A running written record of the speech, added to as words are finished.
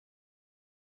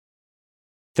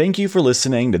Thank you for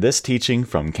listening to this teaching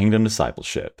from Kingdom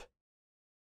Discipleship.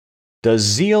 Does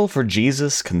zeal for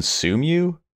Jesus consume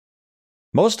you?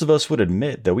 Most of us would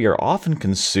admit that we are often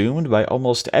consumed by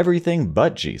almost everything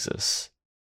but Jesus.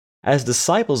 As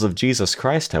disciples of Jesus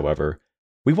Christ, however,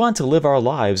 we want to live our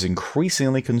lives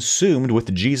increasingly consumed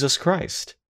with Jesus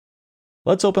Christ.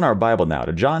 Let's open our Bible now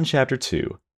to John chapter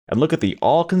 2 and look at the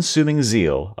all-consuming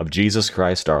zeal of Jesus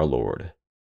Christ our Lord.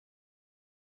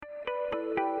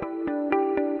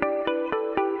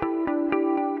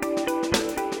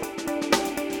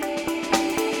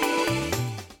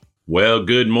 Well,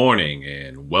 good morning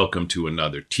and welcome to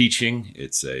another teaching.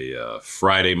 It's a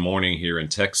Friday morning here in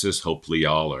Texas. Hopefully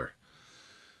y'all are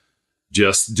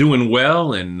just doing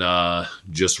well and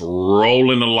just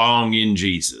rolling along in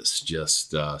Jesus,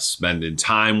 just spending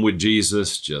time with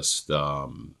Jesus, just,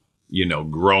 growing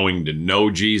to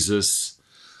know Jesus,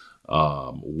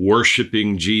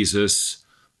 worshiping Jesus,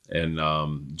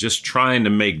 and just trying to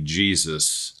make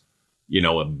Jesus,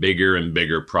 a bigger and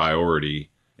bigger priority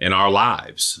in our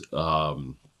lives.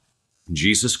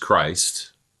 Jesus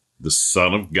Christ, the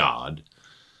Son of God,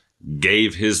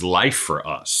 gave his life for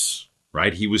us,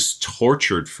 right? He was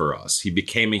tortured for us. He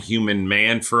became a human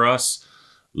man for us,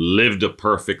 lived a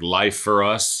perfect life for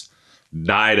us,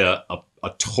 died a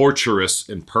torturous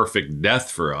and perfect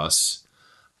death for us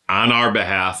on our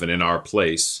behalf and in our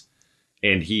place.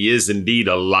 And he is indeed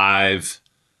alive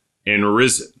and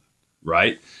risen,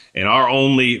 right? And our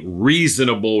only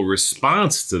reasonable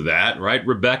response to that, right,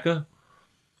 Rebecca,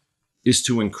 is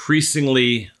to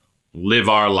increasingly live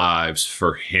our lives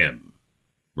for him,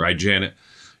 right, Janet?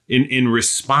 In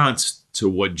response to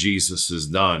what Jesus has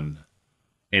done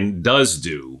and does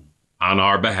do on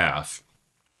our behalf,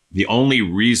 the only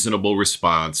reasonable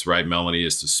response, right, Melanie,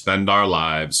 is to spend our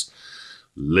lives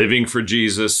living for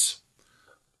Jesus,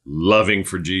 loving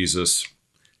for Jesus,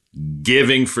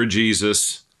 giving for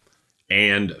Jesus,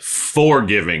 and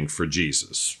forgiving for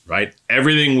Jesus, right?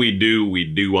 Everything we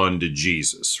do unto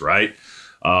Jesus, right?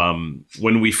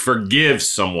 When we forgive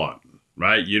someone,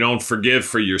 right? You don't forgive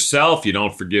for yourself. You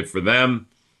don't forgive for them.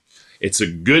 It's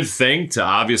a good thing to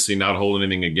obviously not hold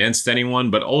anything against anyone,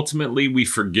 but ultimately we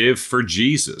forgive for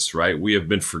Jesus, right? We have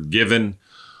been forgiven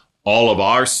all of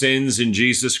our sins in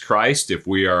Jesus Christ if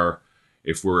we're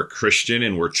a Christian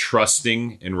and we're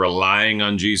trusting and relying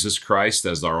on Jesus Christ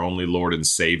as our only Lord and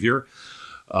Savior.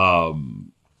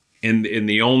 And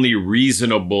the only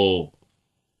reasonable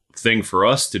thing for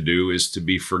us to do is to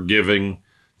be forgiving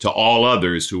to all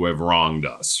others who have wronged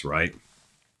us, right?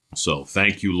 So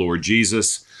thank you, Lord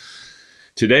Jesus.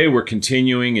 Today we're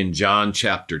continuing in John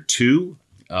chapter 2.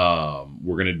 We're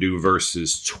going to do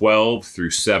verses 12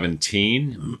 through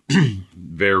 17.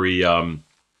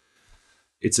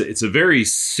 It's a very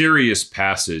serious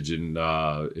passage, and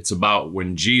it's about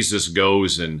when Jesus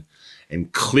goes and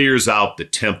clears out the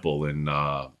temple. And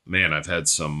I've had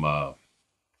some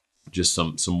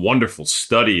wonderful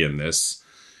study in this,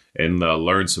 and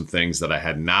learned some things that I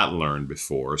had not learned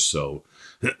before. So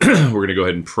we're going to go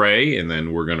ahead and pray, and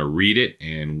then we're going to read it,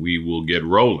 and we will get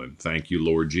rolling. Thank you,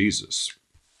 Lord Jesus.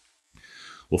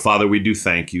 Well, Father, we do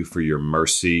thank you for your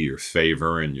mercy, your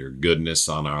favor, and your goodness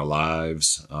on our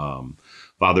lives.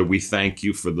 Father, we thank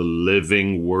you for the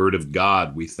living word of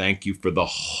God. We thank you for the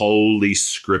holy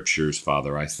scriptures,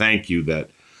 Father. I thank you that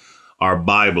our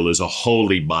Bible is a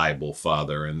holy Bible,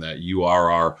 Father, and that you are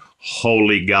our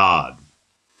holy God.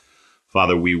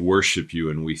 Father, we worship you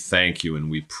and we thank you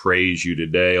and we praise you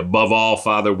today. Above all,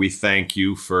 Father, we thank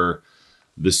you for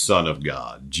the Son of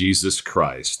God, Jesus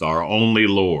Christ, our only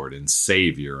Lord and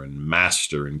Savior and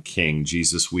Master and King.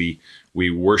 Jesus, we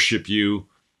worship you.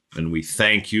 And we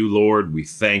thank you, Lord. We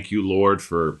thank you, Lord,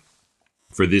 for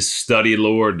this study,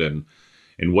 Lord, and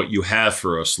what you have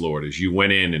for us, Lord, as you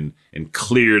went in and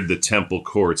cleared the temple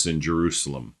courts in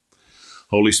Jerusalem.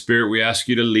 Holy Spirit, we ask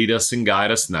you to lead us and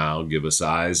guide us now. Give us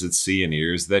eyes that see and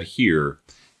ears that hear.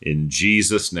 In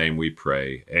Jesus' name we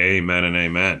pray. Amen and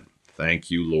amen. Thank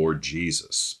you, Lord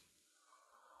Jesus.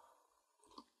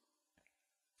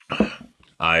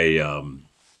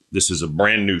 This is a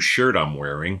brand new shirt I'm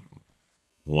wearing.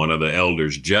 One of the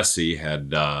elders, Jesse,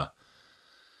 had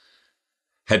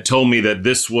told me that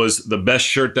this was the best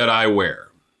shirt that I wear.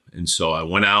 And so I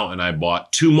went out and I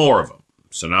bought 2 more of them.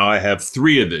 So now I have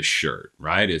 3 of this shirt,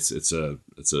 right? It's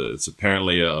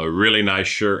apparently a really nice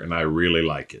shirt, and I really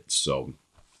like it. So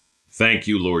thank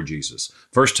you, Lord Jesus.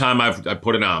 First time I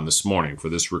put it on this morning for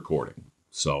this recording.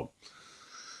 So,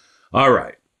 all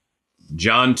right.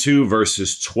 John 2,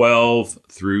 verses 12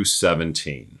 through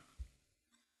 17.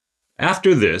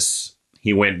 After this,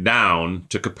 he went down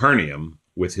to Capernaum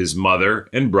with his mother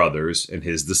and brothers and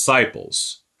his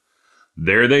disciples.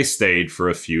 There they stayed for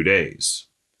a few days.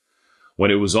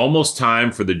 When it was almost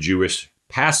time for the Jewish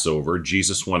Passover,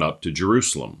 Jesus went up to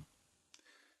Jerusalem.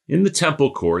 In the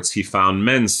temple courts, he found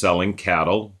men selling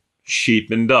cattle,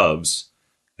 sheep, and doves,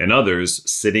 and others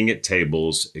sitting at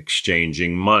tables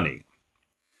exchanging money.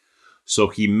 So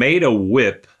he made a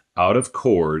whip out of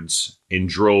cords and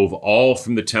drove all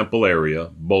from the temple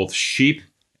area, both sheep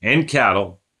and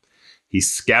cattle. He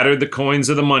scattered the coins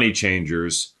of the money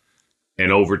changers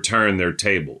and overturned their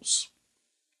tables.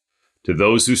 To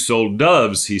those who sold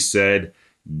doves, he said,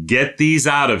 "Get these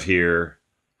out of here.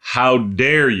 How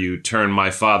dare you turn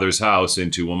my Father's house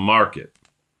into a market?"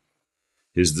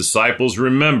 His disciples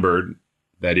remembered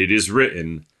that it is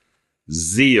written,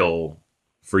 "Zeal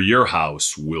for your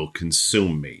house will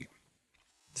consume me."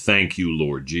 Thank you,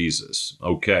 Lord Jesus.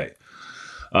 Okay.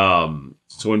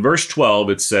 So in verse 12,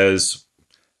 it says,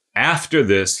 after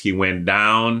this, he went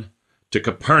down to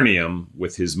Capernaum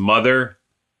with his mother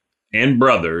and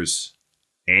brothers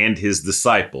and his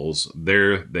disciples.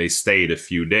 There they stayed a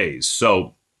few days.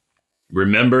 So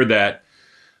remember that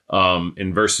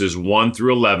in verses 1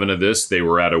 through 11 of this, they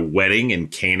were at a wedding in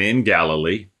Cana in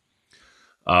Galilee.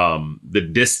 The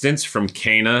distance from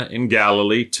Cana in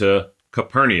Galilee to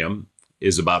Capernaum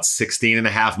is about 16 and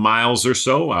a half miles or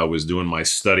so. I was doing my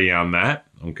study on that.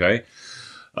 Okay.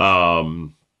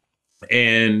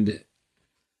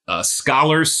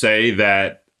 Scholars say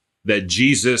that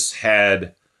Jesus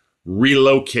had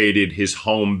relocated his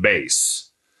home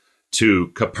base to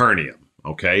Capernaum.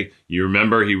 Okay. You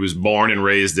remember he was born and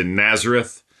raised in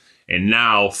Nazareth, and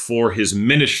now for his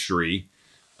ministry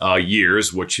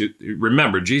years, which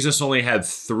remember, Jesus only had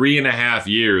 3.5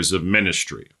 years of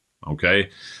ministry. Okay.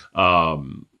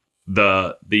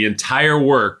 The entire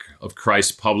work of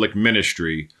Christ's public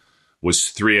ministry was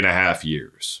 3.5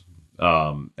 years.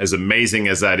 As amazing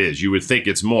as that is, you would think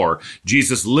it's more.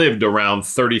 Jesus lived around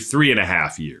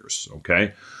 33.5 years.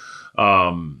 Okay.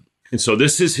 And so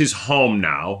this is his home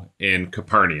now in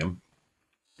Capernaum.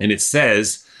 And it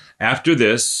says, after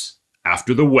this,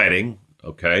 after the wedding,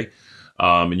 okay,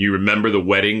 and you remember the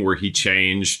wedding where he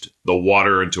changed the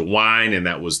water into wine, and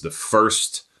that was the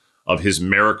first of his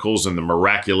miracles and the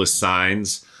miraculous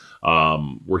signs,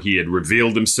 where he had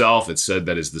revealed himself. It said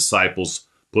that his disciples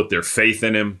put their faith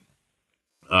in him.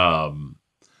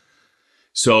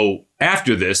 So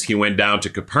after this, he went down to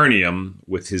Capernaum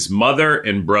with his mother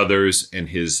and brothers and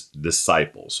his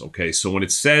disciples. Okay, so when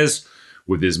it says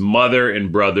with his mother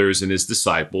and brothers and his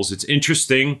disciples, it's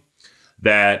interesting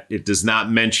that it does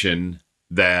not mention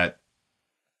that,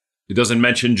 it doesn't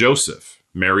mention Joseph,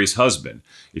 Mary's husband.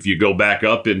 If you go back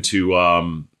up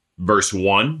into verse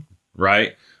 1,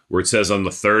 right, where it says on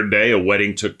the third day, a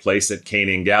wedding took place at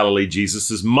Cana in Galilee.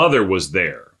 Jesus' mother was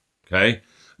there. Okay.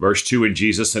 Verse 2, and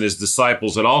Jesus and his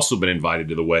disciples had also been invited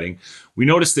to the wedding. We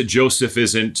notice that Joseph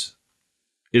isn't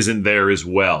there as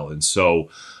well. And so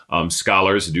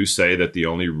scholars do say that the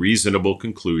only reasonable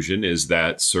conclusion is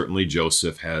that certainly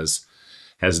Joseph has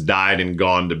died and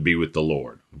gone to be with the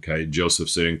Lord. Okay.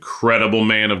 Joseph's an incredible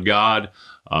man of God,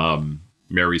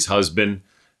 Mary's husband.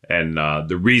 And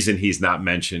the reason he's not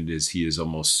mentioned is he is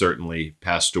almost certainly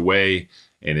passed away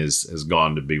and has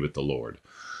gone to be with the Lord.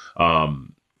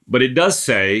 But it does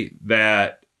say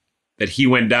that he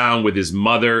went down with his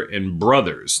mother and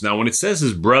brothers. Now, when it says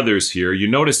his brothers here, you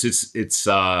notice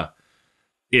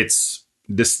it's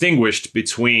distinguished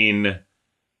between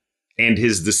and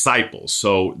his disciples.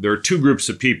 So there are two groups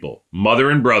of people, mother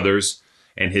and brothers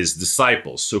and his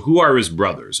disciples. So who are his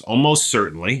brothers? Almost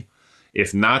certainly,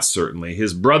 if not certainly,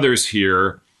 his brothers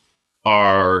here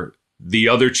are the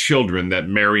other children that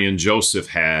Mary and Joseph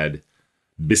had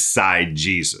beside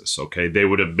Jesus. Okay, they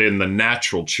would have been the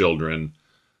natural children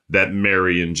that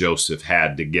Mary and Joseph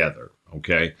had together.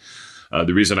 Okay,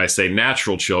 the reason I say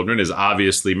natural children is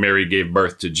obviously Mary gave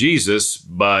birth to Jesus,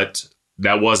 but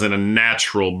that wasn't a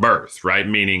natural birth, right?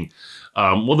 Meaning,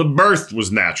 the birth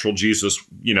was natural. Jesus,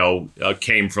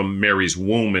 came from Mary's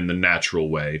womb in the natural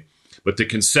way, but the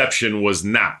conception was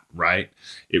not, right?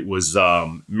 It was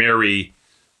Mary,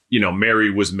 Mary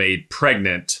was made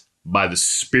pregnant by the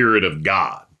Spirit of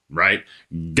God, right?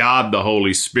 God, the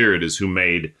Holy Spirit, is who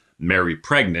made Mary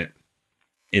pregnant.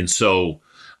 And so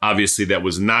obviously that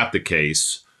was not the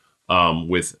case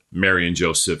with Mary and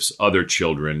Joseph's other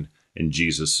children and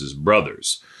Jesus's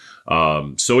brothers.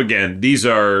 So again, these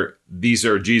are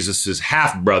Jesus's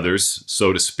half brothers,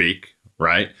 so to speak,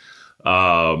 right?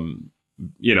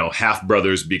 Half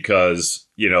brothers because,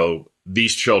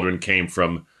 these children came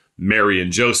from Mary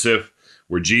and Joseph,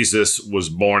 where Jesus was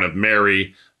born of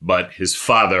Mary, but his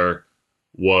father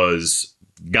was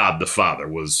God the Father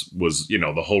was,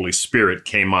 the Holy Spirit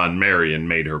came on Mary and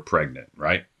made her pregnant,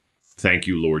 right? Thank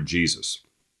you, Lord Jesus.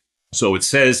 So it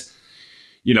says,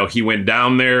 he went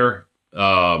down there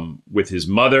with his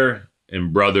mother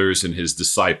and brothers and his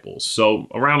disciples. So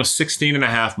around a 16 and a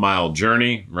half mile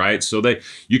journey, right? So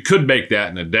you could make that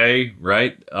in a day,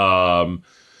 right?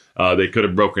 They could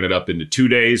have broken it up into 2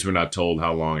 days. We're not told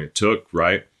how long it took,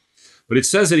 right? But it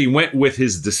says that he went with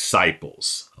his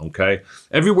disciples, okay?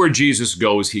 Everywhere Jesus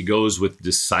goes, he goes with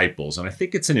disciples. And I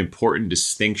think it's an important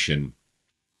distinction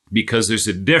because there's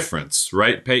a difference,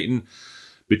 right, Peyton,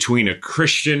 between a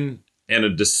Christian and a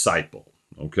disciple,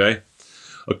 okay?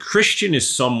 A Christian is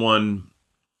someone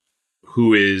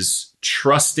who is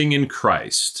trusting in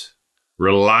Christ,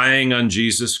 relying on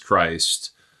Jesus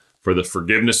Christ for the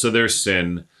forgiveness of their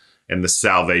sin and the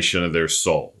salvation of their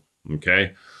soul,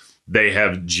 okay? They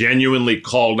have genuinely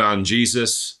called on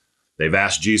Jesus. They've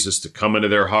asked Jesus to come into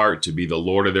their heart, to be the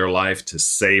Lord of their life, to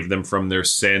save them from their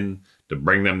sin, to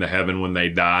bring them to heaven when they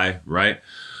die, right?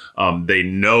 They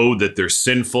know that they're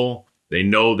sinful. They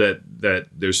know that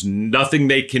there's nothing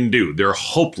they can do. They're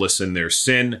hopeless in their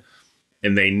sin.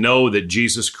 And they know that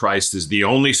Jesus Christ is the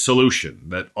only solution,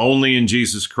 that only in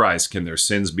Jesus Christ can their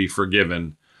sins be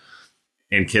forgiven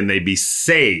and can they be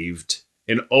saved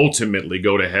and ultimately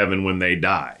go to heaven when they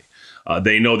die.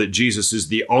 They know that Jesus is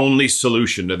the only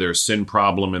solution to their sin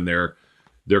problem, and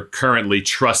they're currently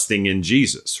trusting in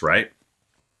Jesus, right?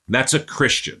 That's a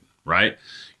Christian, right?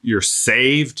 You're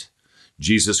saved.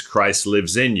 Jesus Christ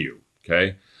lives in you,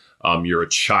 okay? You're a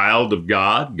child of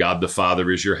God. God the Father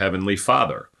is your heavenly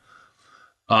Father.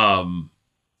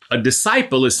 A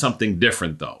disciple is something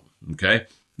different, though, okay?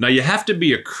 Now, you have to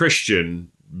be a Christian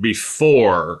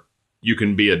before you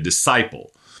can be a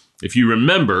disciple. If you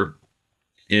remember,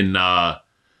 in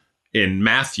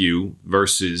Matthew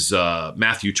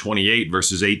 28,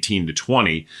 verses 18 to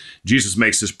 20, Jesus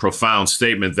makes this profound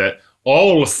statement that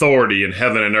all authority in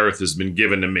heaven and earth has been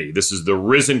given to me. This is the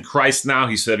risen Christ now.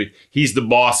 He said he's the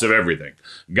boss of everything.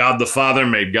 God the Father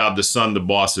made God the Son the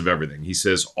boss of everything. He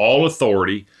says all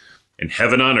authority in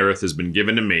heaven and earth has been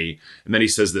given to me. And then he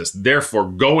says this,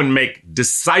 therefore go and make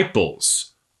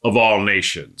disciples of all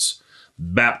nations,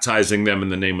 baptizing them in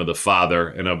the name of the Father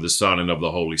and of the Son and of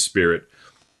the Holy Spirit,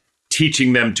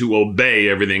 teaching them to obey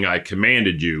everything I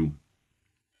commanded you,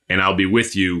 and I'll be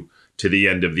with you to the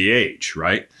end of the age,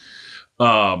 right?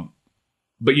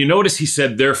 But you notice he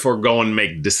said, therefore go and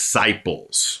make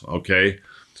disciples, okay?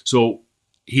 So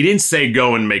he didn't say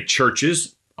go and make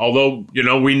churches, although,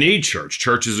 we need church.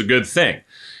 Church is a good thing.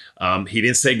 He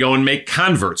didn't say go and make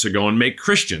converts or go and make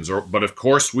Christians. But of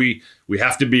course, we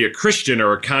have to be a Christian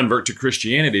or a convert to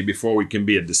Christianity before we can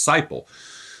be a disciple.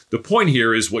 The point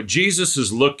here is what Jesus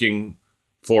is looking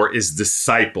for is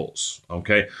disciples,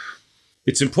 okay?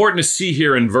 It's important to see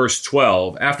here in verse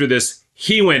 12, after this,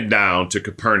 he went down to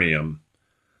Capernaum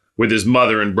with his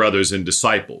mother and brothers and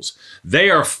disciples. They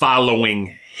are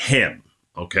following him,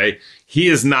 okay? He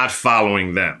is not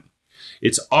following them.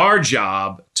 It's our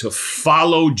job to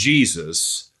follow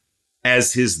Jesus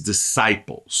as his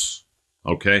disciples,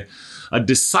 okay? A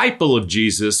disciple of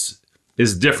Jesus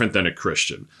is different than a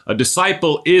Christian. A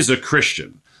disciple is a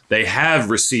Christian. They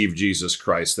have received Jesus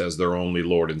Christ as their only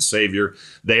Lord and Savior.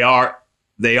 They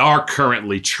are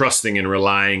currently trusting and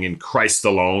relying in Christ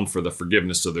alone for the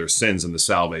forgiveness of their sins and the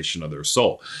salvation of their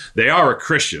soul. They are a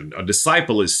Christian. A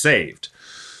disciple is saved.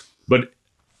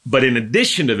 But in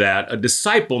addition to that, a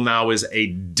disciple now is a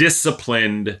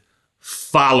disciplined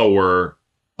follower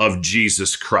of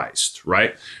Jesus Christ,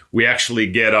 right? We actually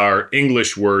get our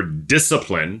English word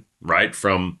discipline, right,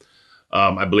 from,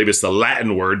 I believe it's the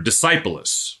Latin word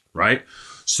discipulus, right?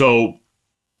 So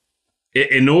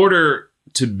in order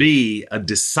to be a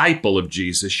disciple of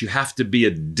Jesus, you have to be a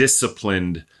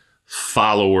disciplined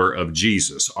follower of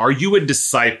Jesus. Are you a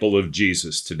disciple of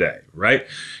Jesus today, right?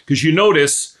 Because you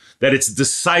notice that it's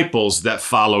disciples that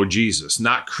follow Jesus,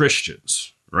 not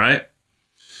Christians, right?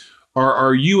 Or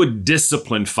are you a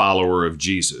disciplined follower of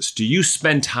Jesus? Do you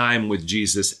spend time with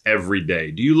Jesus every day?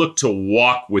 Do you look to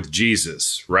walk with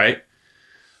Jesus, right?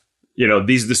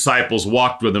 These disciples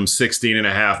walked with him 16 and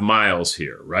a half miles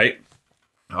here, right?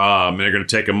 And they're going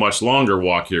to take a much longer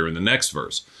walk here in the next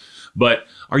verse. But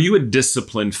are you a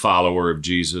disciplined follower of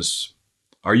Jesus?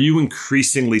 Are you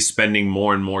increasingly spending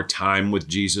more and more time with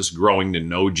Jesus, growing to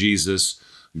know Jesus,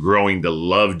 growing to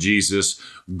love Jesus,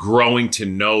 growing to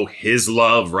know his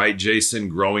love, right, Jason?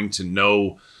 Growing to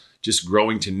know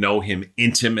him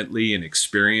intimately and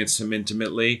experience him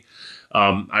intimately.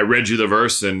 I read you the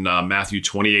verse in Matthew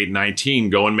 28:19,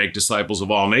 go and make disciples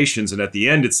of all nations. And at the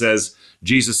end it says,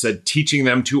 Jesus said, teaching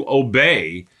them to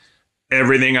obey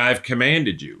everything I've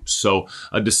commanded you. So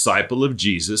a disciple of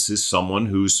Jesus is someone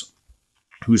who's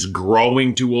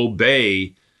growing to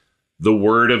obey the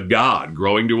word of God,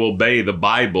 growing to obey the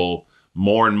Bible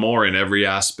more and more in every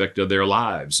aspect of their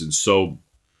lives. And so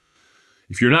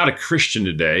if you're not a Christian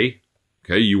today,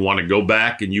 okay, you want to go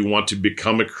back and you want to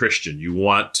become a Christian. You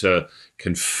want to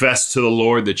confess to the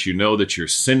Lord that you know that you're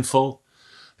sinful,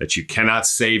 that you cannot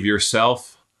save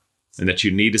yourself, and that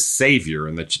you need a Savior,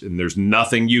 and there's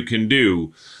nothing you can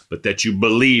do, but that you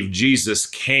believe Jesus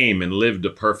came and lived a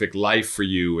perfect life for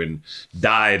you and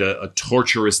died a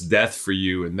torturous death for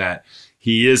you, and that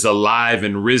he is alive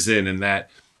and risen, and that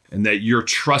you're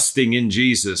trusting in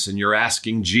Jesus, and you're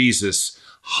asking Jesus,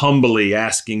 humbly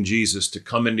asking Jesus to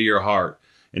come into your heart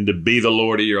and to be the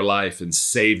Lord of your life and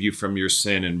save you from your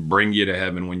sin and bring you to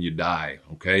heaven when you die,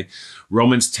 okay?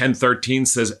 Romans 10:13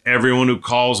 says, everyone who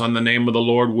calls on the name of the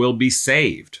Lord will be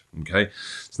saved, okay?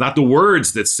 It's not the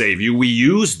words that save you. We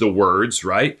use the words,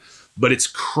 right? But it's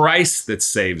Christ that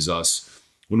saves us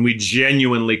when we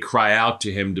genuinely cry out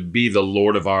to him to be the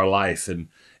Lord of our life and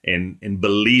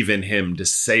believe in him to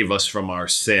save us from our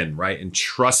sin, right? And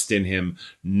trust in him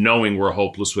knowing we're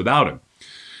hopeless without him.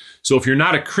 So if you're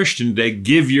not a Christian today,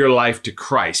 give your life to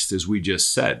Christ, as we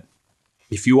just said.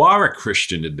 If you are a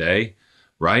Christian today,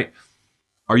 right,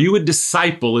 are you a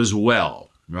disciple as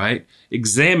well, right?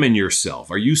 Examine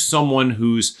yourself. Are you someone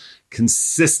who's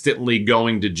consistently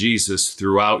going to Jesus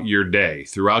throughout your day,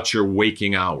 throughout your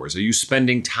waking hours? Are you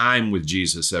spending time with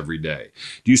Jesus every day?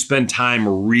 Do you spend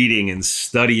time reading and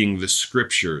studying the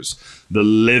scriptures, the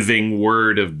living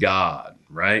word of God,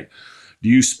 right? Do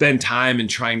you spend time in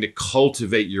trying to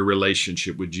cultivate your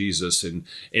relationship with Jesus and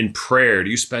in prayer?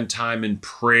 Do you spend time in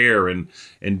prayer and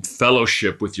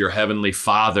fellowship with your Heavenly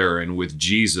Father and with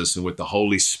Jesus and with the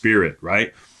Holy Spirit,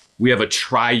 right? We have a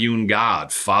triune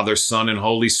God, Father, Son, and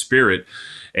Holy Spirit.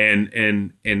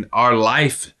 And our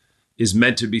life is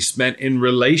meant to be spent in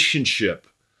relationship,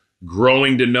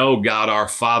 growing to know God our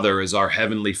Father as our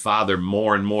Heavenly Father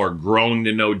more and more, growing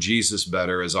to know Jesus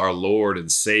better as our Lord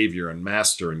and Savior and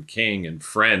Master and King and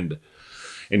friend,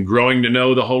 and growing to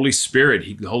know the Holy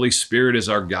Spirit. The Holy Spirit is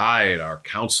our guide, our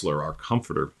counselor, our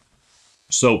comforter.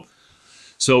 So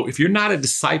if you're not a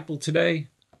disciple today,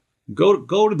 go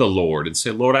to the Lord and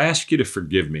say, Lord, I ask you to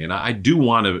forgive me. And I do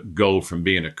want to go from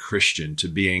being a Christian to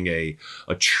being a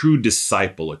true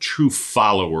disciple, a true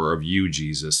follower of you,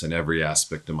 Jesus, in every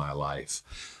aspect of my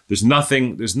life. There's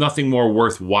nothing more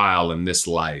worthwhile in this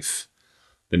life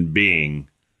than being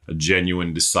a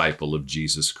genuine disciple of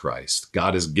Jesus Christ.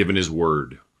 God has given his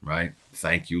word, right?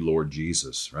 Thank you, Lord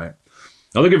Jesus, right?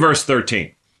 Now look at verse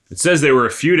 13. It says they were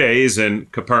a few days in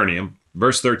Capernaum.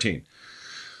 Verse 13.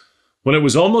 When it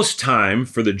was almost time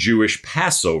for the Jewish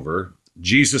Passover,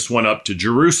 Jesus went up to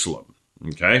Jerusalem,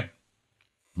 okay?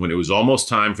 When it was almost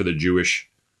time for the Jewish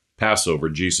Passover,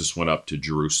 Jesus went up to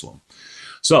Jerusalem.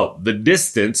 So the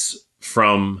distance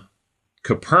from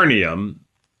Capernaum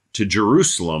to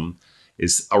Jerusalem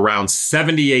is around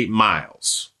 78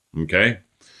 miles, okay?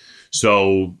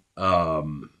 So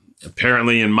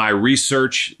apparently in my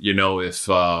research, if,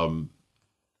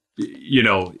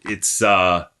 it's...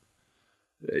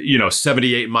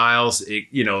 78 miles,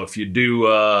 if you do,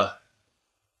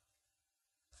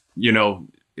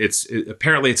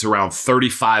 apparently it's around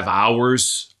 35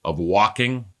 hours of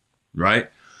walking, right?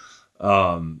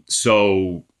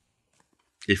 So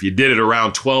if you did it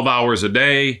around 12 hours a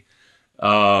day,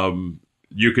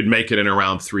 you could make it in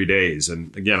around 3 days.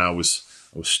 And again, I was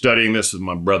studying this with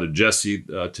my brother Jesse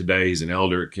today. He's an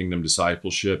elder at Kingdom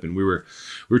Discipleship. And we were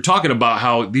talking about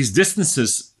how these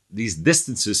distances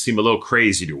seem a little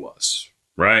crazy to us,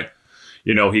 right?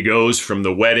 He goes from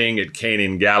the wedding at Cana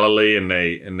in Galilee and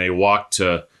they walk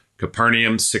to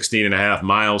Capernaum, 16 and a half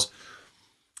miles.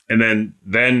 And then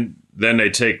they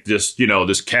take this,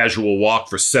 this casual walk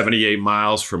for 78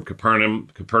 miles from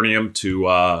Capernaum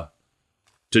to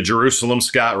Jerusalem,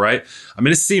 Scott, right? I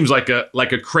mean, it seems like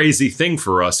a crazy thing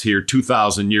for us here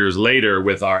 2,000 years later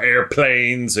with our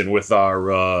airplanes and with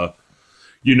our,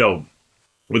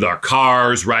 with our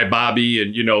cars, right, Bobby?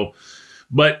 And,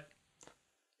 but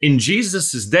in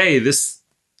Jesus's day, this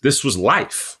was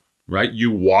life, right?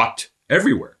 You walked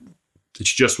everywhere.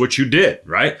 It's just what you did,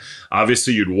 right?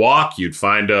 Obviously, you'd walk, you'd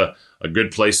find a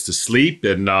good place to sleep.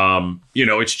 And,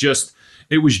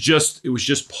 it was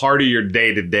just part of your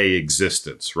day-to-day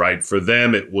existence, right? For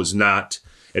them, it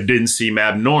didn't seem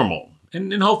abnormal.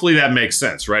 And hopefully that makes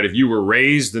sense, right? If you were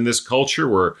raised in this culture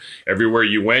where everywhere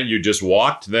you went, you just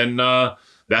walked, then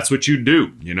that's what you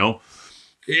do,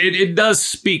 It does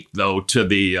speak, though, to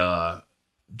the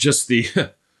just the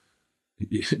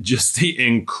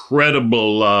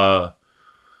incredible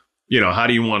how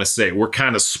do you want to say it? We're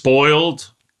kind of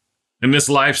spoiled in this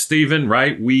life, Stephen,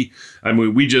 right? We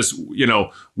just,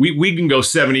 we can go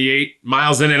 78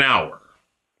 miles in an hour,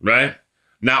 right?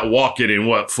 Not walk it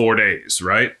in 4 days,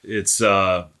 right? It's,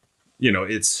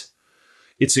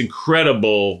 it's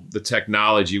incredible the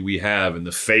technology we have and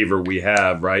the favor we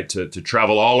have, right? To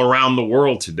travel all around the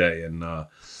world today. And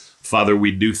Father,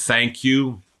 we do thank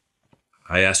you.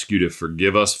 I ask you to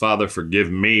forgive us, Father.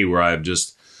 Forgive me where I've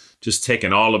just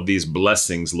taken all of these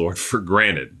blessings, Lord, for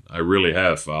granted. I really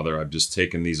have, Father. I've just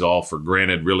taken these all for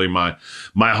granted, really my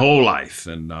whole life.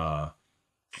 And I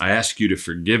ask you to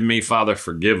forgive me, Father.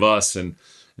 Forgive us and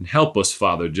help us,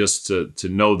 Father, just to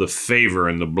know the favor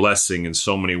and the blessing in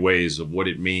so many ways of what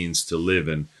it means to live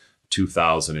in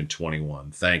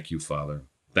 2021. Thank you, Father.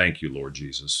 Thank you, Lord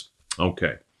Jesus.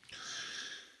 Okay.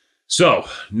 So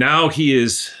now he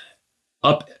is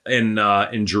up in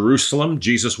Jerusalem.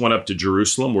 Jesus went up to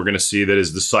Jerusalem. We're going to see that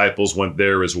his disciples went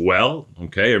there as well.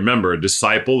 Okay. Remember, a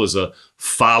disciple is a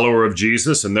follower of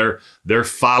Jesus, and they're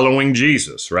following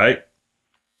Jesus, right?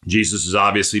 Jesus is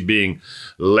obviously being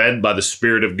led by the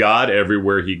Spirit of God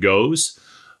everywhere he goes.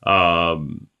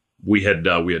 We had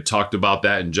talked about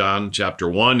that in John chapter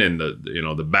 1 and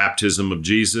the baptism of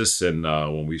Jesus, and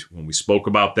when we spoke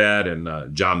about that,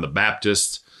 and John the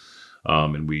Baptist,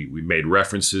 and we made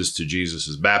references to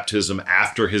Jesus's baptism.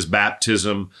 After his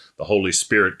baptism, the Holy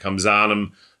Spirit comes on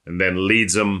him and then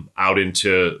leads him out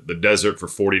into the desert for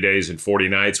 40 days and 40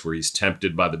 nights, where he's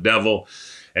tempted by the devil.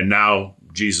 And now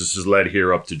Jesus is led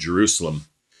here up to Jerusalem.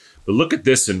 But look at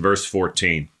this in verse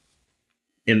 14.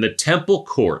 In the temple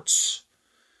courts,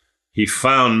 he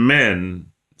found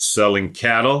men selling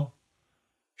cattle,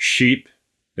 sheep,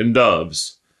 and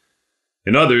doves,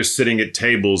 and others sitting at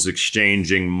tables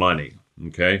exchanging money.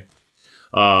 Okay.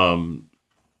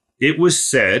 It was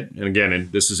said, and again,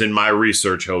 and this is in my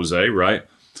research, Jose, right,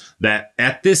 that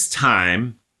at this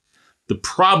time, the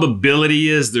probability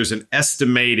is there's an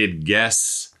estimated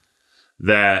guess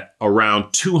that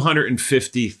around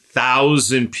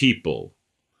 250,000 people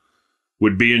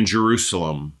would be in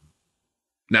Jerusalem.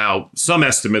 Now, some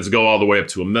estimates go all the way up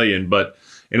to 1 million, but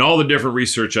in all the different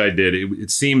research I did, it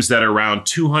seems that around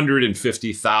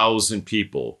 250,000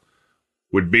 people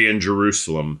would be in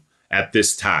Jerusalem at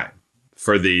this time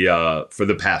for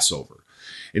the Passover.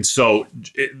 And so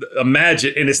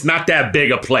imagine, and it's not that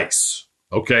big a place.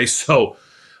 Okay, so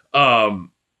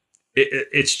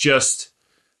it's just,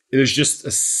 there's just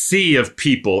a sea of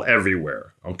people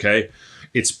everywhere. Okay,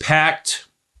 it's packed,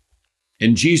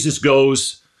 and Jesus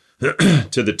goes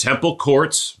to the temple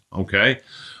courts. Okay,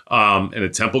 and the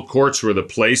temple courts were the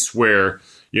place where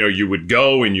you would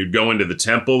go, and you'd go into the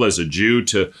temple as a Jew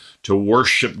to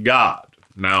worship God.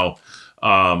 Now,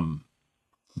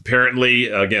 apparently,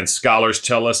 again, scholars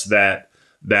tell us that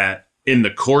in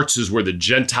the courts is where the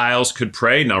Gentiles could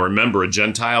pray. Now, remember, a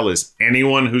Gentile is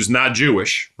anyone who's not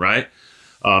Jewish, right?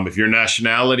 If your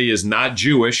nationality is not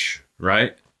Jewish,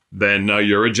 right, then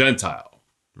you're a Gentile,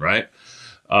 right?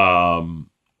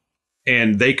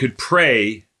 And they could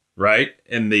pray, right,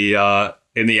 in the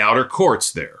outer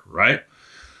courts there, right?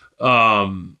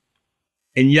 And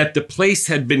yet the place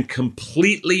had been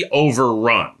completely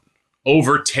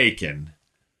overtaken,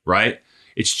 right?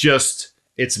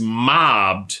 It's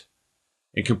mobbed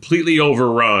and completely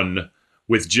overrun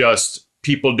with just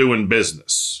people doing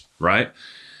business, right?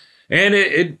 And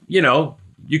it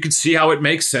you can see how it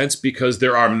makes sense, because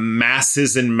there are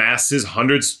masses and masses,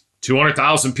 hundreds,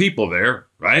 200,000 people there,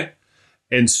 right?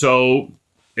 And so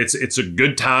it's a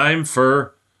good time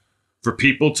for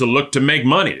people to look to make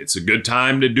money. It's a good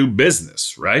time to do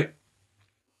business, right?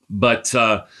 But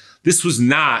this was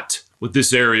not what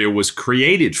this area was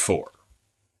created for,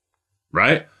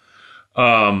 right?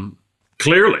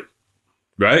 Clearly,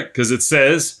 right? Because it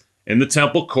says, in the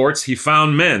temple courts, he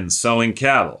found men selling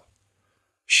cattle,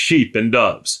 sheep, and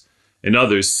doves, and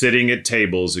others sitting at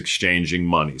tables exchanging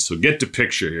money. So get the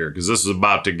picture here, because this is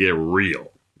about to get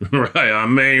real, right? I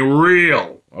mean,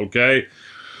 real, okay?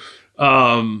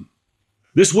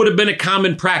 This would have been a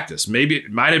common practice. Maybe it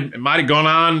might have gone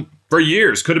on for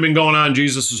years. Could have been going on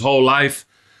Jesus' whole life.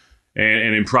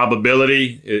 And in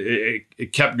probability,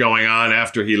 it kept going on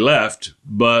after he left.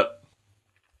 But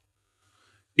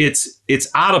it's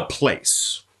out of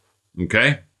place,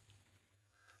 okay?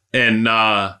 And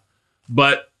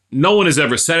but no one has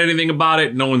ever said anything about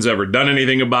it. No one's ever done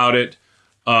anything about it.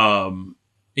 And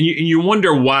you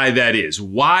wonder why that is.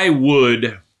 Why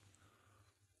would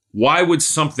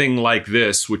something like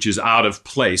this, which is out of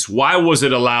place, why was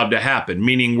it allowed to happen?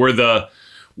 Meaning, were the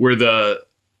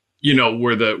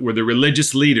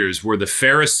religious leaders, were the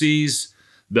Pharisees,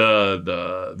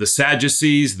 the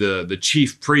Sadducees, the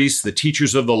chief priests, the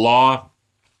teachers of the law,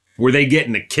 were they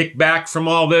getting a kickback from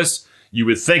all this? You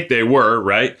would think they were,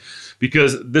 right?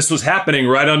 Because this was happening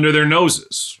right under their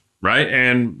noses, right?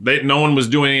 And no one was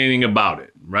doing anything about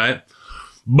it, right?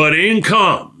 But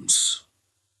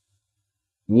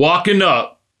walking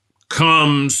up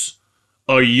comes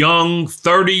a young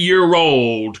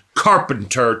 30-year-old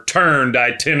carpenter turned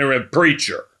itinerant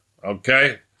preacher,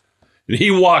 okay? And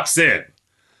he walks in,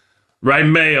 right,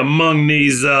 May, among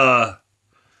these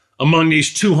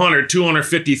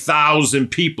 250,000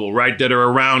 people, right, that are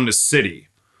around the city.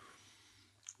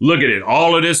 Look at it.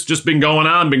 All of this just been going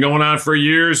on for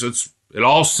years. It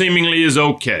all seemingly is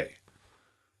okay.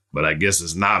 But I guess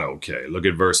it's not okay. Look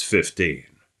at verse 15.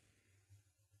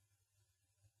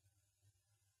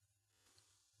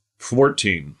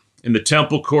 14. In the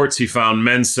temple courts, he found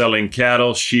men selling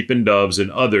cattle, sheep, and doves,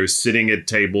 and others sitting at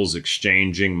tables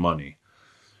exchanging money.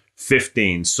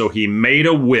 15. So he made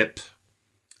a whip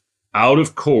out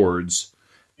of cords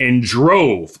and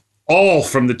drove all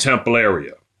from the temple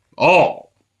area.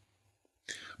 All.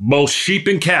 Both sheep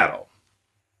and cattle.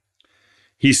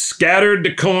 He scattered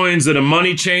the coins of the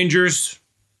money changers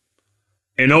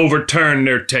and overturned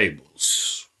their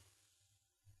tables.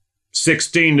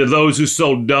 16, to those who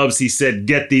sold doves, he said,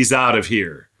 "Get these out of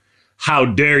here. How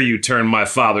dare you turn my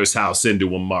father's house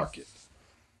into a market?"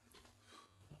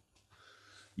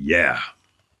 Yeah.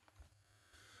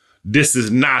 This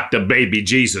is not the baby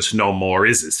Jesus no more,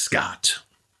 is it, Scott?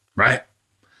 Right?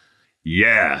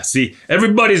 Yeah. See,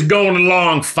 everybody's going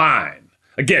along fine.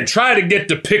 Again, try to get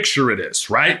the picture of this,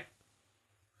 right?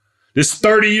 This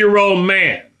 30-year-old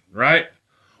man, right,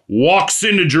 walks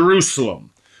into Jerusalem,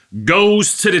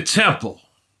 goes to the temple,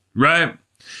 right,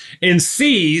 and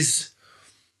sees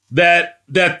that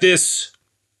this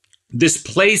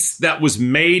place that was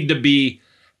made to be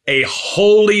a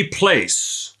holy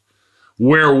place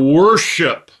where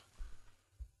worship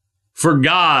for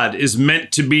God is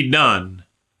meant to be done,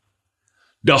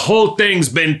 the whole thing's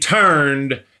been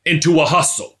turned into a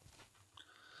hustle.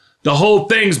 The whole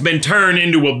thing's been turned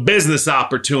into a business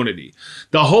opportunity.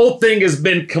 The whole thing has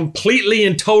been completely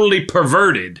and totally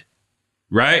perverted,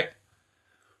 right?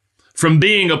 From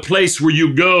being a place where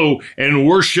you go and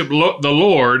worship the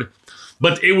Lord,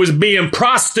 but it was being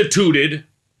prostituted,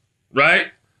 right?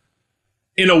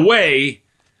 In a way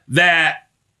that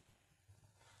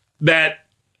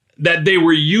they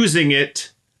were using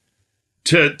it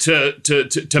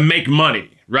to make money.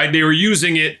 Right? They were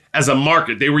using it as a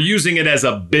market. They were using it as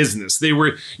a business. They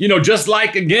were, just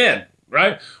like, again,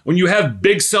 right? When you have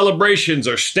big celebrations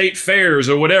or state fairs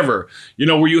or whatever,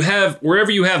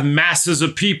 wherever you have masses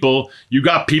of people, you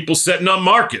got people setting up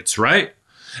markets, right?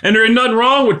 And there ain't nothing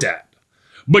wrong with that.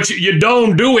 But you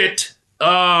don't do it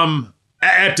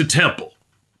at the temple,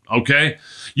 okay?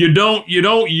 You don't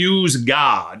use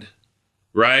God,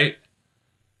 right?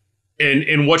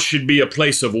 In what should be a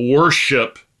place of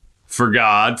worship for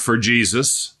God, for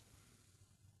Jesus.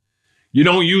 You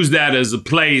don't use that as a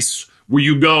place where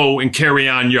you go and carry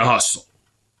on your hustle.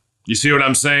 You see what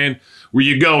I'm saying? Where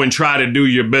you go and try to do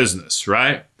your business,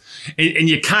 right? And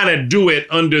you kind of do it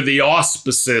under the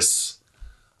auspices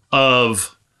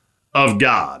of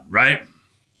God, right?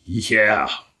 Yeah.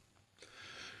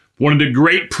 One of the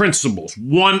great principles,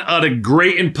 one of the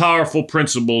great and powerful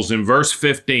principles in verse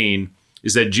 15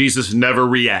 is that Jesus never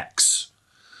reacts.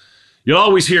 You'll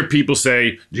always hear people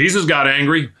say, Jesus got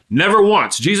angry. Never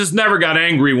once. Jesus never got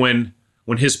angry when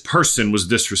his person was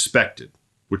disrespected,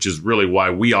 which is really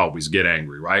why we always get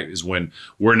angry, right? Is when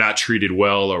we're not treated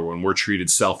well or when we're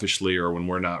treated selfishly or when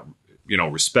we're not,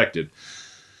 respected.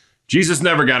 Jesus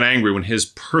never got angry when his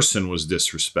person was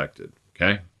disrespected,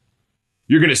 okay?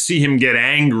 You're going to see him get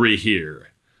angry here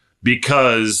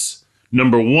because,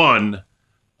 number one,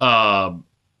 God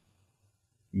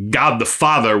the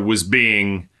Father was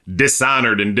being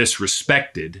dishonored and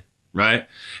disrespected, right?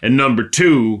 And number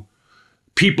two,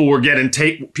 people were getting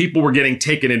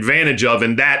taken advantage of,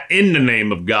 and that in the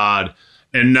name of God,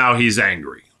 and now he's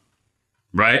angry,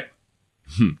 right?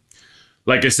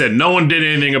 Like I said, no one did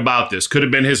anything about this. Could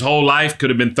have been his whole life,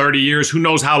 could have been 30 years, who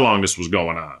knows how long this was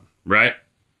going on, right?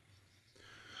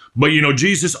 But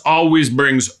Jesus always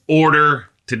brings order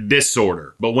to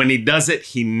disorder, but when he does it,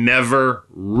 he never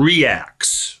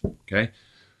reacts, okay?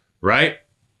 Right?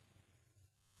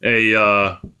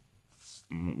 One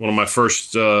of my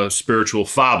first spiritual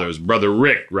fathers, Brother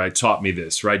Rick, right, taught me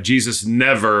this, right? Jesus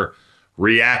never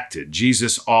reacted.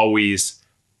 Jesus always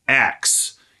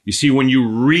acts. You see, when you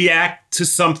react to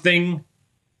something,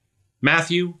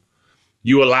 Matthew,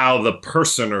 you allow the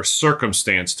person or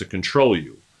circumstance to control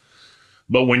you.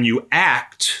 But when you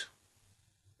act,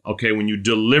 Okay, when you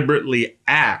deliberately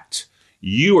act,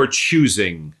 you are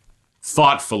choosing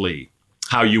thoughtfully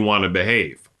how you want to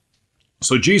behave.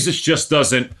 So Jesus just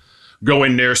doesn't go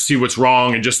in there, see what's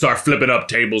wrong, and just start flipping up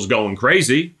tables going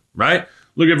crazy, right?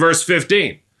 Look at verse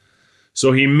 15.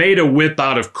 So he made a whip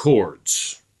out of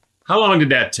cords. How long did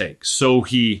that take? So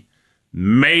he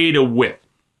made a whip.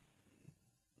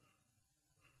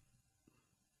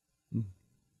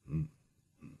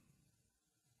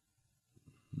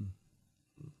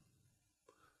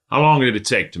 How long did it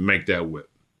take to make that whip?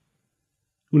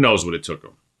 Who knows what it took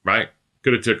him, right?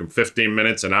 Could have took him 15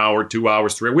 minutes, an hour, 2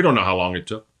 hours, 3. We don't know how long it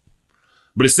took.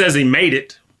 But it says he made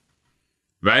it,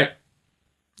 right?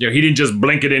 You know, he didn't just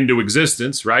blink it into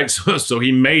existence, right? So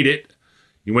he made it.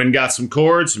 He went and got some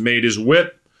cords, made his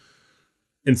whip,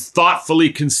 and thoughtfully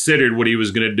considered what he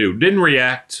was going to do. Didn't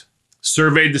react,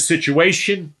 surveyed the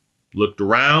situation, looked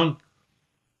around.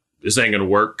 This ain't going to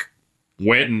work.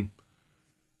 Went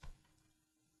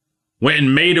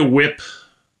and made a whip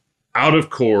out of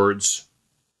cords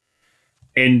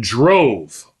and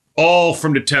drove all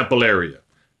from the temple area.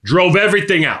 Drove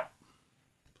everything out,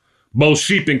 both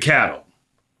sheep and cattle.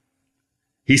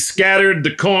 He scattered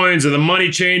the coins of the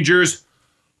money changers,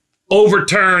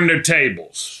 overturned their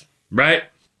tables, right?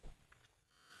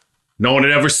 No one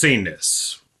had ever seen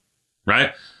this,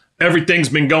 right? Everything's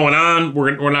been going on.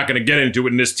 We're not going to get into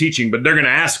it in this teaching, but they're going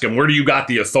to ask him, where do you got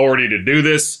the authority to do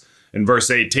this? In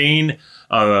verse 18,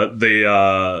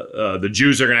 the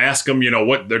Jews are going to ask him, you know,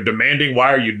 what they're demanding.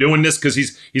 Why are you doing this? Because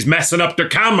he's messing up their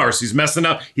commerce. He's messing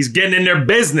up. He's getting in their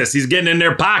business. He's getting in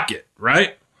their pocket,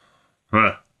 right?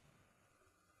 Huh.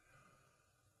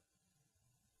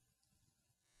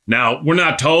 Now, we're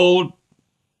not told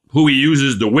who he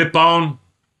uses the whip on,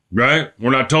 right?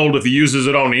 We're not told if he uses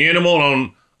it on the animal,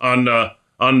 on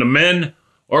the men,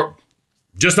 or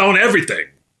just on everything,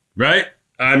 right?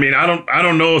 I mean, I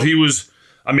don't know if he was.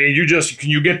 I mean, you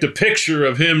get the picture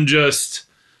of him just,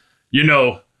 you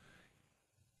know.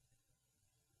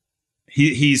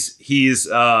 He has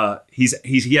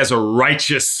a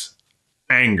righteous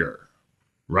anger,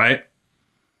 right?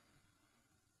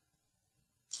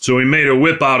 So he made a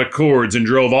whip out of cords and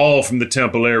drove all from the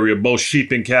temple area, both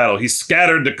sheep and cattle. He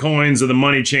scattered the coins of the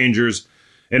money changers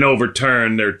and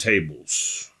overturned their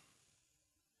tables.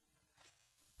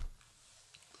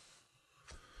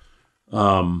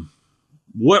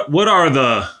 What are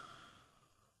the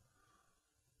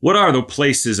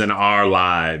places in our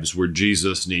lives where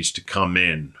Jesus needs to come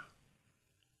in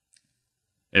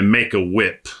and make a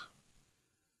whip?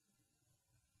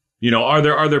 You know, are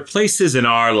there places in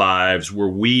our lives where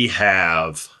we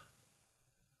have,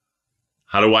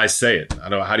 how do I say it?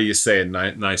 How do you say it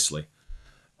nicely?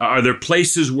 Are there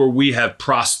places where we have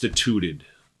prostituted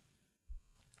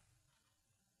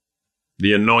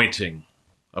the anointing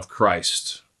of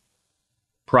Christ?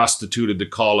 Prostituted the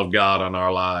call of God on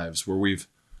our lives, where we've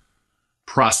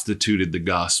prostituted the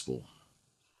gospel.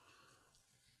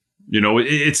 You know,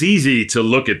 it's easy to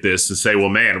look at this and say, well,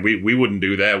 man, we wouldn't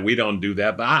do that. We don't do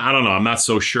that. But I don't know. I'm not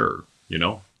so sure, you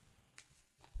know.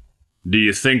 Do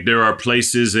you think there are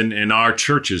places in our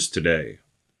churches today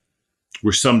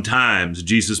where sometimes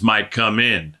Jesus might come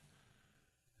in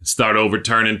and start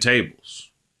overturning tables,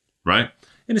 right?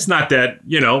 And it's not that,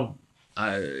 you know,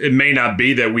 it may not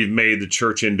be that we've made the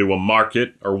church into a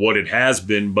market or what it has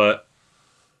been, but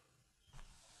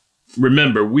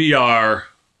remember, we are,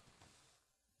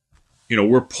 you know,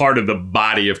 we're part of the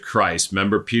body of Christ.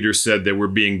 Remember, Peter said that we're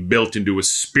being built into a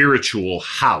spiritual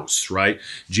house, right?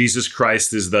 Jesus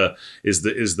Christ is the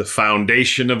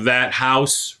foundation of that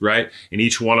house, right? And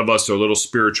each one of us are little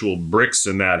spiritual bricks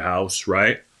in that house,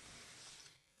 right?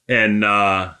 And,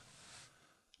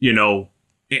 you know,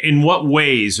 in what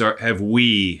ways have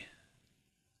we,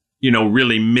 you know,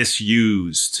 really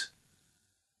misused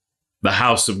the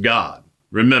house of God?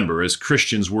 Remember, as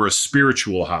Christians, we're a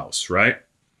spiritual house, right?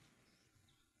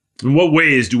 In what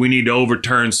ways do we need to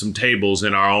overturn some tables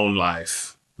in our own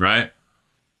life, right?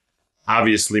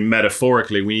 Obviously,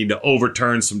 metaphorically, we need to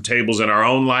overturn some tables in our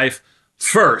own life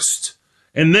first,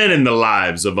 and then in the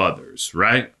lives of others,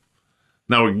 right?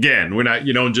 Now, again, we're not,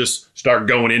 you don't just start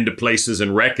going into places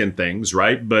and wrecking things,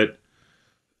 right? But,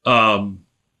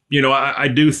 you know, I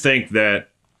do think that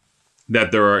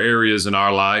there are areas in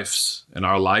our lives, in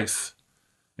our lives,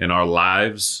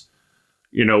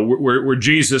 you know, where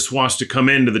Jesus wants to come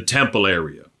into the temple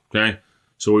area, okay?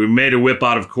 So we made a whip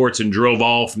out of cords and drove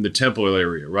all from the temple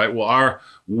area, right? Well,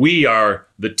 we are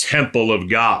the temple of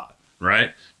God,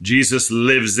 right? Jesus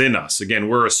lives in us. Again,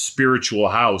 we're a spiritual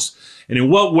house. And in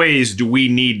what ways do we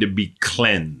need to be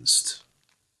cleansed,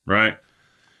 right?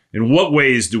 In what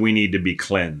ways do we need to be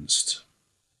cleansed?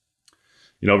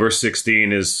 Verse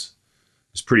 16 is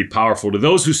pretty powerful. To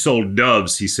those who sold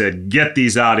doves, he said, "Get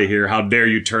these out of here. How dare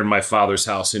you turn my father's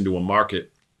house into a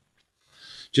market?"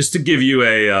 Just to give you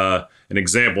an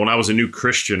example, when I was a new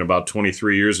Christian about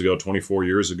 24 years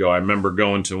ago, I remember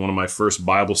going to one of my first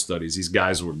Bible studies. These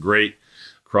guys were great,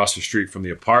 across the street from the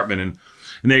apartment, and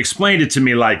they explained it to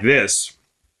me like this.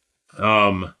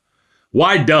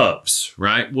 Why doves,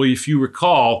 right? Well, if you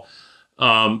recall,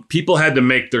 people had to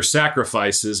make their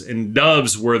sacrifices, and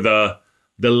doves were the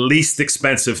least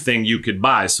expensive thing you could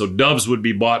buy. So doves would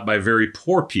be bought by very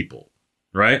poor people,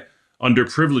 right?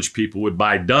 Underprivileged people would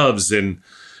buy doves, and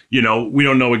we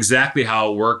don't know exactly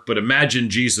how it worked, but imagine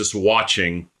Jesus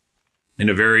watching, and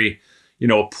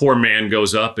a poor man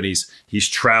goes up, and he's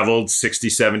traveled 60,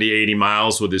 70, 80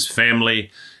 miles with his family.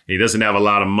 He doesn't have a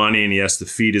lot of money, and he has to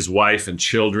feed his wife and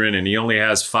children, and he only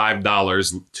has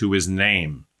 $5 to his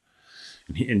name.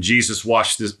 And Jesus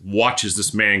watches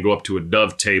this man go up to a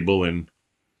dove table, and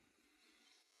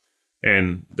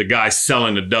the guy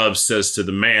selling the dove says to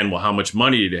the man, "Well, how much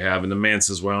money do you have?" And the man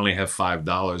says, "Well, I only have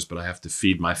 $5, but I have to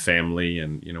feed my family,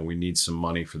 and we need some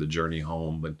money for the journey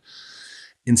home."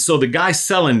 And so the guy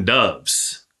selling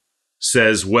doves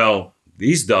says, "Well,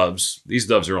 these doves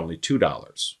are only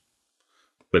 $2.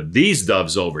 But these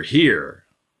doves over here,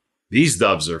 these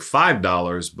doves are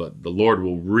 $5, but the Lord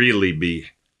will really be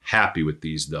happy with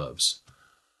these doves."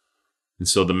 And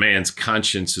so the man's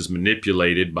conscience is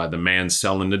manipulated by the man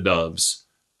selling the doves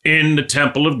in the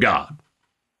temple of God,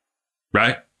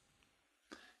 right?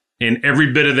 And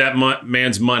every bit of that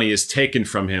man's money is taken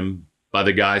from him by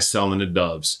the guy selling the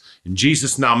doves. And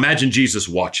now imagine Jesus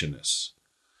watching this.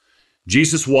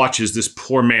 Jesus watches this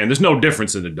poor man. There's no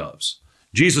difference in the doves.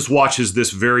 Jesus watches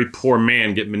this very poor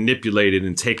man get manipulated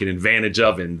and taken advantage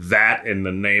of, and that in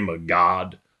the name of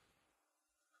God.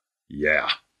 Yeah.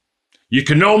 You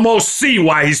can almost see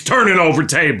why he's turning over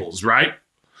tables, right?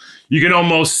 You can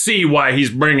almost see why he's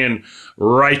bringing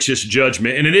righteous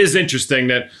judgment. And it is interesting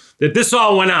that this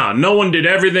all went on. No one did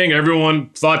everything. Everyone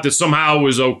thought that somehow it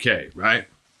was okay, right?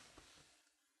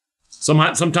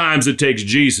 Sometimes it takes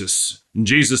Jesus and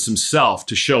Jesus himself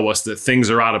to show us that things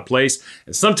are out of place.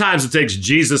 And sometimes it takes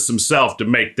Jesus himself to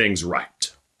make things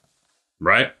right,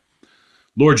 right?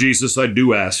 Lord Jesus, I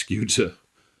do ask you to,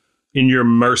 in your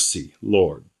mercy,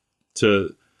 Lord,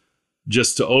 to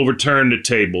overturn the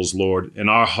tables, Lord, in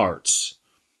our hearts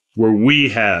where we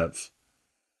have,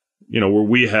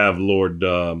 Lord,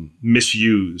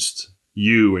 misused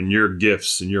you and your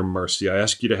gifts and your mercy. I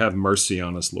ask you to have mercy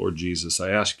on us, Lord Jesus. I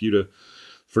ask you to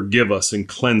forgive us and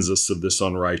cleanse us of this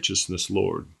unrighteousness,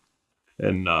 Lord.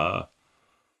 And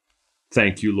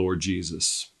thank you, Lord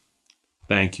Jesus.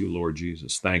 Thank you, Lord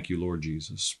Jesus. Thank you, Lord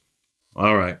Jesus.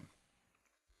 All right.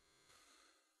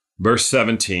 Verse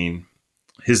 17,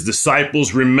 his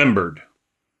disciples remembered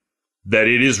that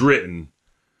it is written,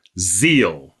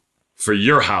 "Zeal for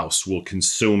your house will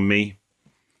consume me."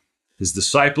 His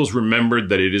disciples remembered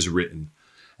that it is written.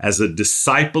 As a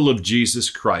disciple of Jesus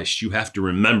Christ, you have to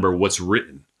remember what's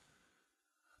written.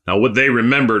 Now, what they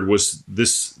remembered was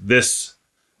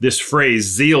this phrase,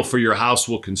 "Zeal for your house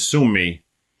will consume me,"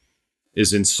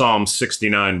 is in Psalm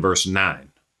 69, verse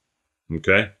 9.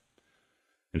 Okay?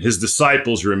 And his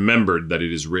disciples remembered that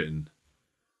it is written.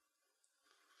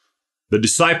 The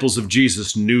disciples of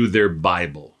Jesus knew their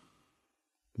Bible.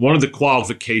 One of the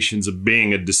qualifications of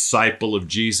being a disciple of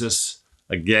Jesus,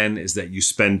 again, is that you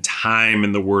spend time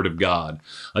in the Word of God.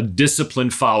 A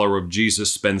disciplined follower of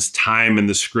Jesus spends time in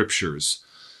the Scriptures,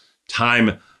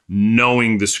 time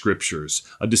knowing the Scriptures.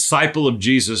 A disciple of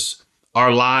Jesus,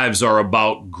 our lives are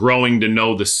about growing to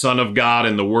know the Son of God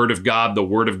and the Word of God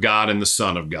and the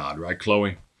Son of God, right,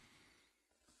 Chloe?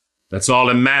 That's all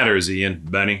that matters, Ian,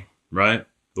 Benny, right?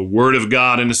 The Word of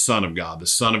God and the Son of God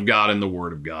and the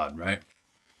Word of God, right?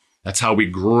 That's how we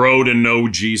grow to know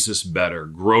Jesus better,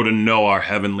 grow to know our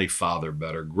Heavenly Father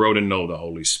better, grow to know the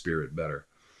Holy Spirit better.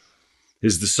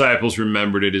 His disciples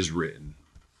remembered it is written.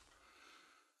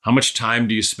 How much time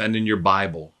do you spend in your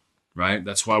Bible, right?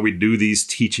 That's why we do these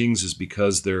teachings, is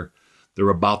because they're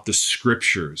about the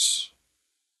Scriptures,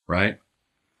 right?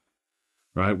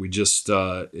 Right? We just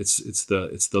it's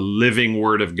the living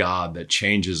Word of God that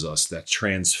changes us, that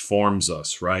transforms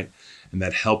us, right? And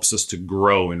that helps us to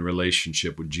grow in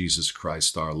relationship with Jesus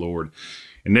Christ our Lord.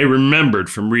 And they remembered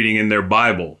from reading in their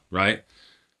Bible, right?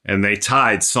 And they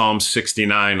tied Psalm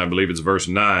 69, I believe it's verse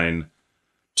 9,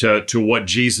 to what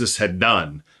Jesus had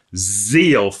done.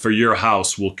 Zeal for your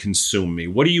house will consume me.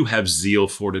 What do you have zeal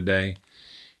for today?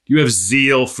 Do you have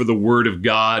zeal for the Word of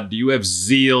God? Do you have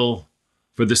zeal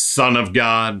for the Son of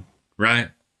God,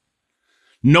 right?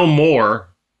 No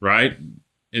more, right?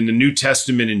 in the New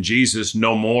Testament in Jesus,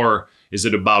 no more is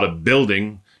it about a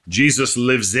building. Jesus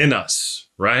lives in us,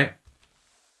 right?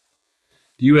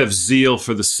 Do you have zeal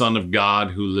for the Son of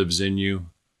God who lives in you?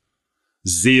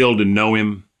 Zeal to know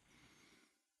him?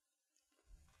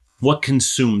 What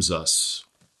consumes us,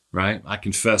 right? I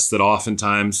confess that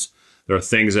oftentimes there are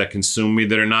things that consume me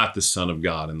that are not the Son of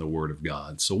God and the Word of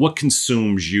God. So what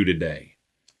consumes you today?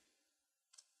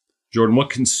 Jordan, what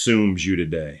consumes you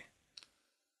today?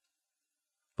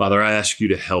 Father, I ask you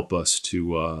to help us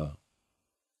to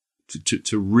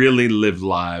really live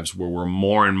lives where we're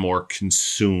more and more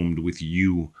consumed with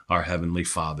you, our Heavenly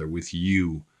Father, with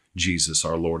you, Jesus,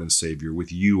 our Lord and Savior,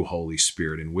 with you, Holy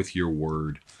Spirit, and with your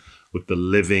Word, with the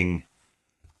living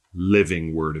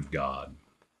Word of God.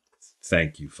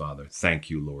 Thank you, Father. Thank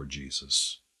you, Lord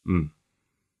Jesus.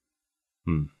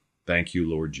 Thank you,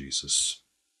 Lord Jesus.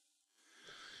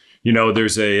 You know,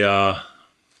 there's this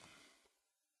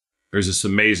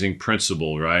amazing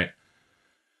principle, right?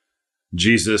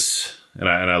 Jesus, and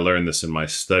I learned this in my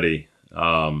study,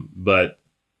 but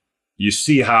you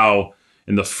see how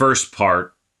in the first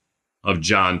part of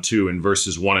John 2 in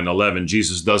verses 1 and 11,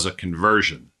 Jesus does a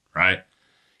conversion, right?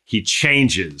 He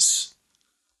changes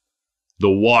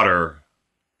the water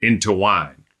into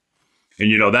wine. And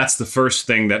you know, that's the first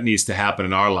thing that needs to happen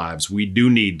in our lives. We do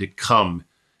need to come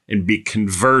and be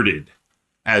converted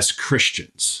as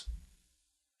Christians,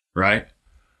 right?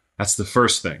 That's the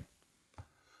first thing.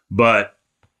 But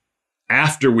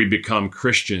after we become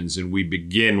Christians and we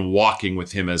begin walking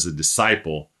with him as a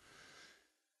disciple,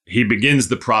 he begins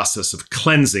the process of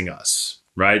cleansing us,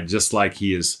 right? Just like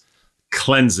he is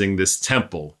cleansing this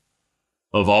temple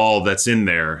of all that's in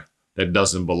there that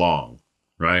doesn't belong,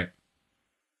 right?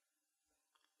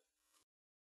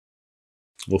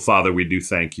 Well, Father, we do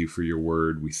thank you for your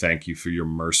word. We thank you for your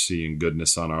mercy and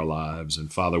goodness on our lives.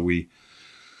 And Father, we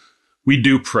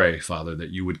do pray, Father,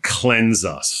 that you would cleanse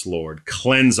us, Lord.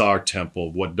 Cleanse our temple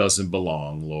of what doesn't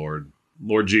belong, Lord.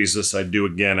 Lord Jesus, I do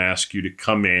again ask you to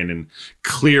come in and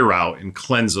clear out and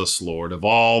cleanse us, Lord, of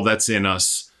all that's in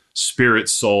us, spirit,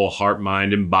 soul, heart,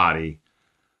 mind, and body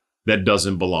that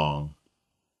doesn't belong.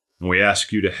 And we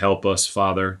ask you to help us,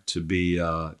 Father, to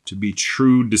be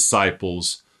true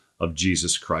disciples of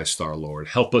Jesus Christ our Lord.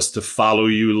 Help us to follow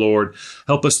you, Lord.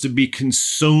 Help us to be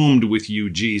consumed with you,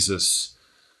 Jesus.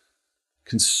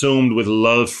 Consumed with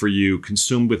love for you,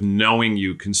 consumed with knowing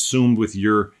you, consumed with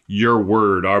your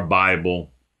word, our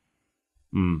Bible.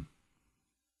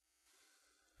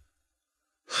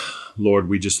 Lord,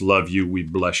 we just love you, we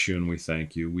bless you, and we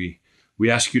thank you.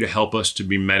 We ask you to help us to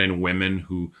be men and women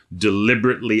who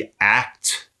deliberately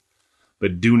act,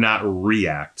 but do not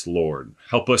react, Lord.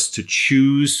 Help us to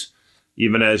choose,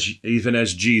 even as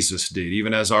Jesus did,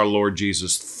 even as our Lord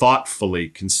Jesus thoughtfully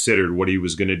considered what he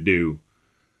was going to do,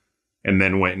 and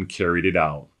then went and carried it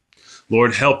out.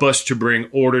 Lord, help us to bring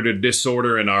order to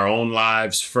disorder in our own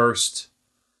lives first.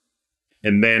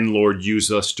 And then, Lord,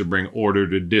 use us to bring order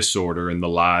to disorder in the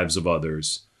lives of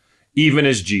others, even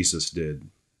as Jesus did.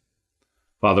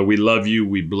 Father, we love you,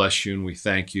 we bless you, and we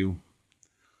thank you.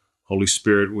 Holy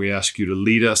Spirit, we ask you to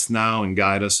lead us now and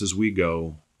guide us as we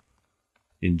go.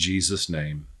 In Jesus'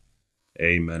 name,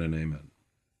 amen and amen.